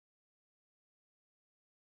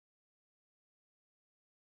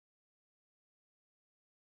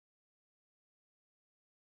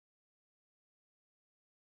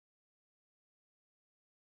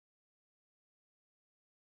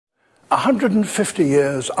150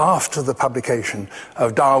 years after the publication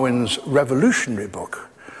of Darwin's revolutionary book,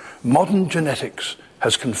 modern genetics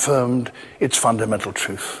has confirmed its fundamental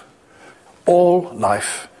truth. All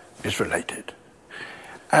life is related.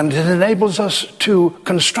 And it enables us to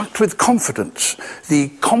construct with confidence the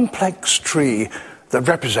complex tree that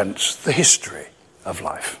represents the history of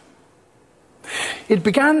life. It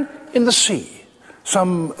began in the sea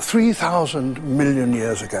some 3,000 million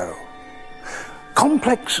years ago.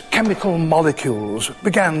 Complex chemical molecules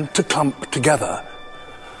began to clump together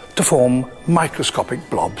to form microscopic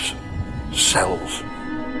blobs, cells.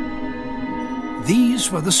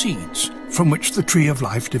 These were the seeds from which the tree of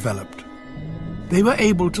life developed. They were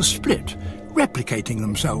able to split, replicating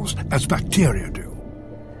themselves as bacteria do.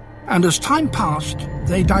 And as time passed,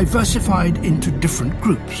 they diversified into different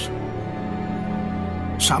groups.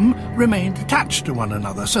 Some remained attached to one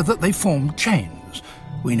another so that they formed chains.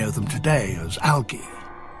 We know them today as algae.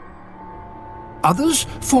 Others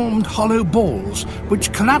formed hollow balls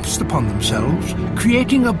which collapsed upon themselves,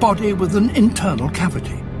 creating a body with an internal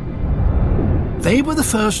cavity. They were the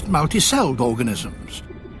first multicelled organisms.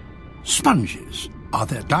 Sponges are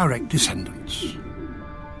their direct descendants.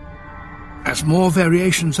 As more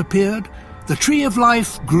variations appeared, the tree of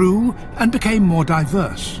life grew and became more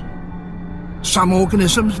diverse. Some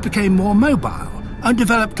organisms became more mobile and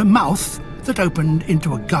developed a mouth that opened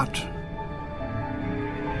into a gut.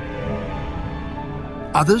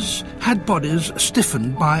 Others had bodies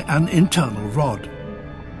stiffened by an internal rod.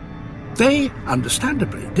 They,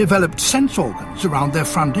 understandably, developed sense organs around their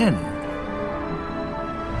front end.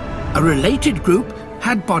 A related group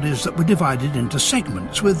had bodies that were divided into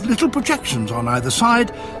segments with little projections on either side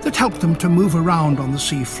that helped them to move around on the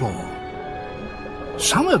sea floor.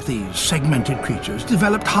 Some of these segmented creatures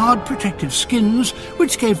developed hard protective skins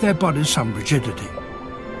which gave their bodies some rigidity.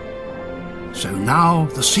 So now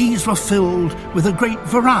the seas were filled with a great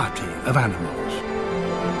variety of animals.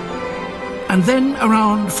 And then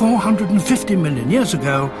around 450 million years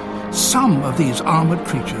ago, some of these armoured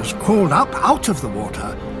creatures crawled up out of the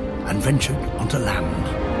water and ventured onto land.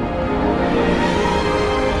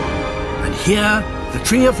 And here the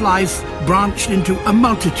tree of life branched into a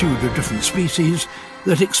multitude of different species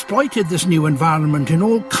that exploited this new environment in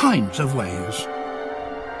all kinds of ways.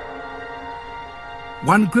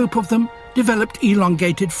 One group of them developed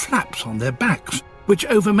elongated flaps on their backs, which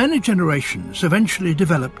over many generations eventually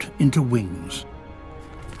developed into wings.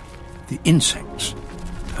 The insects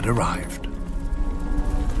had arrived.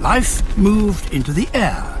 Life moved into the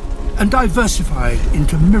air and diversified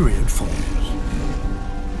into myriad forms.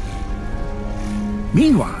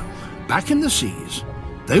 Meanwhile, back in the seas,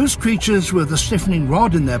 those creatures with a stiffening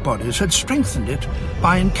rod in their bodies had strengthened it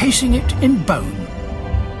by encasing it in bone.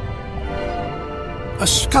 A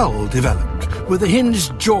skull developed with a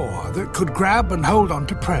hinged jaw that could grab and hold on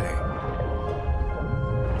to prey.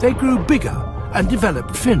 They grew bigger and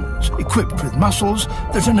developed fins equipped with muscles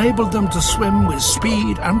that enabled them to swim with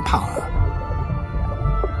speed and power.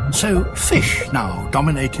 So fish now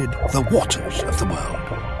dominated the waters of the world.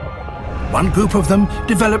 One group of them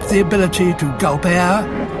developed the ability to gulp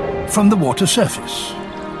air from the water surface.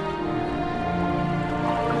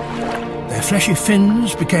 Their fleshy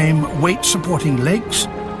fins became weight-supporting legs,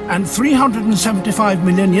 and 375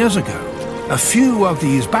 million years ago, a few of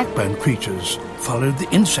these backbone creatures followed the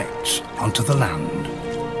insects onto the land.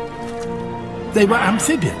 They were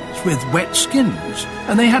amphibians with wet skins,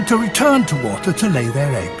 and they had to return to water to lay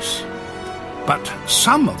their eggs. But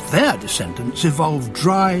some of their descendants evolved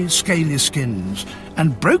dry, scaly skins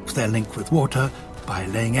and broke their link with water by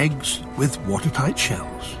laying eggs with watertight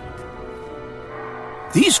shells.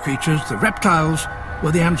 These creatures, the reptiles,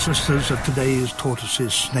 were the ancestors of today's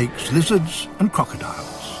tortoises, snakes, lizards, and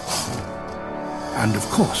crocodiles. And of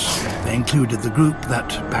course, they included the group that,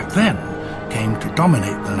 back then, came to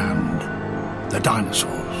dominate the land, the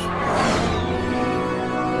dinosaurs.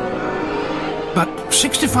 But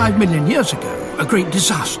 65 million years ago, a great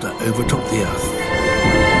disaster overtook the Earth.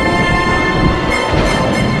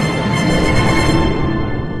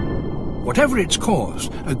 Whatever its cause,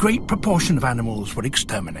 a great proportion of animals were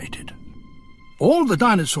exterminated. All the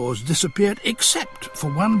dinosaurs disappeared except for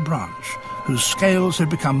one branch, whose scales had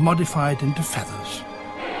become modified into feathers.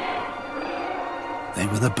 They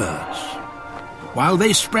were the birds. While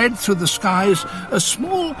they spread through the skies, a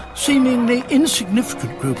small, seemingly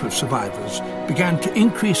insignificant group of survivors began to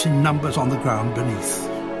increase in numbers on the ground beneath.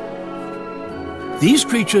 These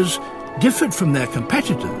creatures differed from their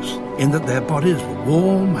competitors in that their bodies were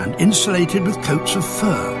warm and insulated with coats of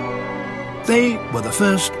fur. They were the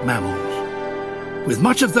first mammals. With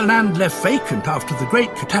much of the land left vacant after the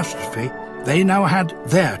Great Catastrophe, they now had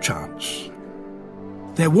their chance.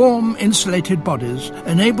 Their warm, insulated bodies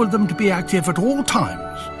enabled them to be active at all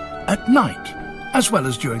times, at night as well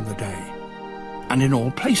as during the day, and in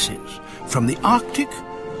all places, from the Arctic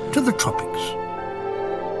to the tropics,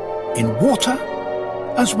 in water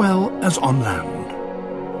as well as on land,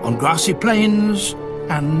 on grassy plains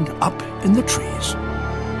and up in the trees.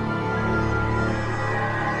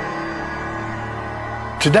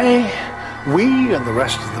 Today, we and the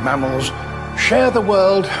rest of the mammals share the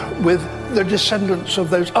world with the descendants of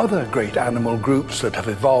those other great animal groups that have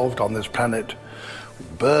evolved on this planet,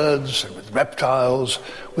 with birds and with reptiles,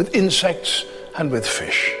 with insects and with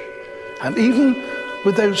fish, and even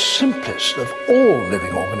with those simplest of all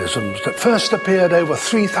living organisms that first appeared over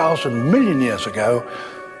 3,000 million years ago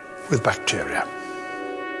with bacteria.